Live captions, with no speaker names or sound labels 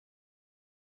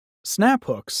Snap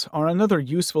hooks are another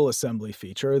useful assembly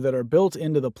feature that are built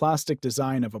into the plastic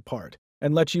design of a part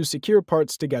and let you secure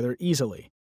parts together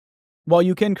easily. While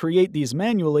you can create these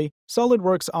manually,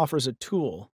 SolidWorks offers a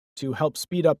tool to help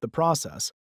speed up the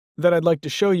process that I'd like to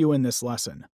show you in this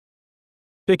lesson.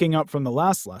 Picking up from the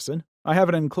last lesson, I have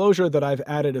an enclosure that I've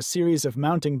added a series of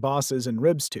mounting bosses and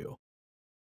ribs to.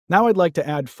 Now I'd like to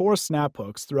add 4 snap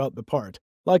hooks throughout the part,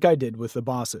 like I did with the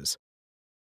bosses.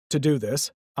 To do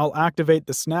this, I'll activate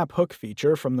the snap hook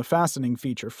feature from the fastening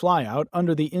feature flyout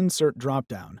under the Insert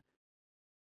dropdown.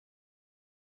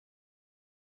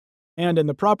 And in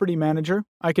the Property Manager,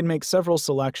 I can make several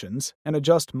selections and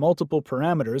adjust multiple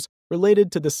parameters related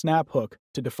to the snap hook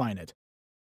to define it.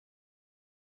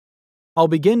 I'll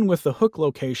begin with the hook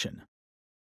location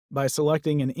by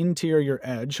selecting an interior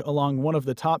edge along one of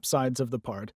the top sides of the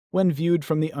part when viewed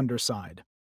from the underside.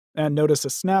 And notice a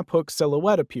snap hook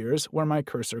silhouette appears where my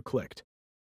cursor clicked.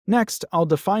 Next, I'll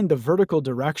define the vertical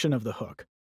direction of the hook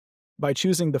by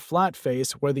choosing the flat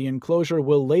face where the enclosure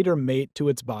will later mate to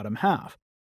its bottom half.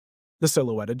 The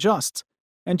silhouette adjusts,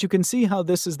 and you can see how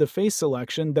this is the face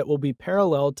selection that will be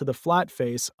parallel to the flat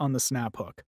face on the snap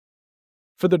hook.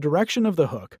 For the direction of the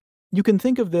hook, you can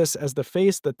think of this as the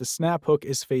face that the snap hook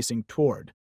is facing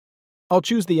toward. I'll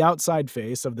choose the outside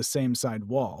face of the same side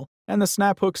wall, and the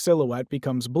snap hook silhouette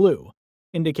becomes blue,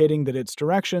 indicating that its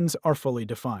directions are fully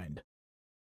defined.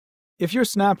 If your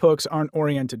snap hooks aren't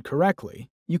oriented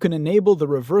correctly, you can enable the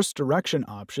reverse direction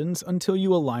options until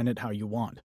you align it how you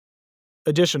want.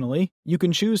 Additionally, you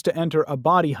can choose to enter a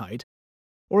body height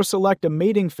or select a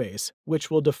mating face,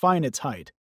 which will define its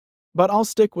height, but I'll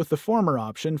stick with the former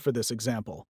option for this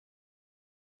example.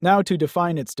 Now to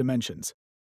define its dimensions.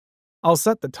 I'll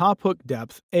set the top hook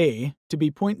depth A to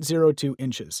be 0.02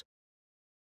 inches,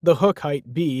 the hook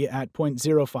height B at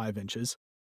 0.05 inches,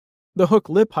 the hook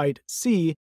lip height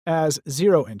C as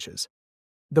 0 inches,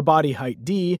 the body height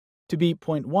D to be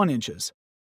 0.1 inches,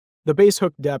 the base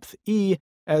hook depth E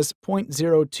as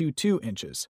 0.022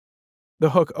 inches, the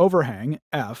hook overhang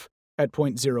F at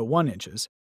 0.01 inches,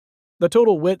 the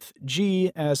total width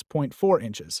G as 0.4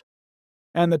 inches,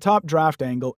 and the top draft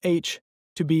angle H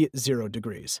to be 0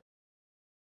 degrees.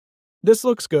 This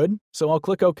looks good, so I'll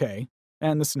click OK,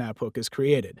 and the snap hook is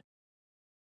created.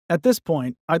 At this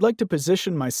point, I'd like to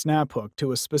position my snap hook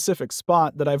to a specific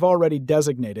spot that I've already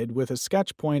designated with a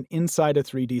sketch point inside a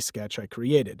 3D sketch I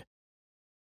created.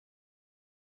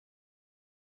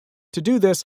 To do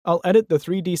this, I'll edit the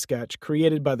 3D sketch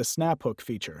created by the snap hook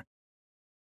feature.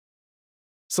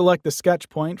 Select the sketch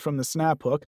point from the snap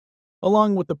hook,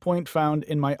 along with the point found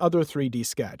in my other 3D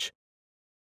sketch,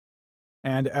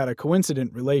 and add a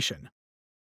coincident relation.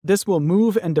 This will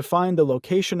move and define the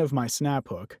location of my snap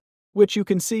hook, which you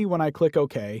can see when I click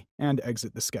OK and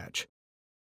exit the sketch.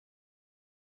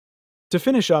 To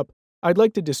finish up, I'd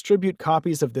like to distribute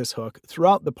copies of this hook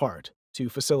throughout the part to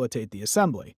facilitate the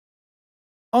assembly.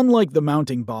 Unlike the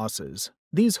mounting bosses,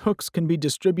 these hooks can be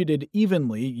distributed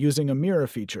evenly using a mirror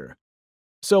feature.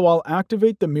 So I'll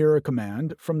activate the mirror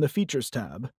command from the Features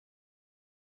tab.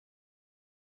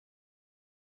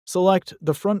 Select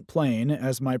the front plane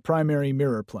as my primary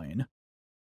mirror plane,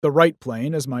 the right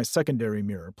plane as my secondary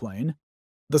mirror plane,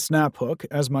 the snap hook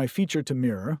as my feature to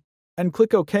mirror, and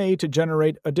click OK to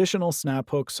generate additional snap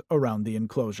hooks around the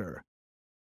enclosure.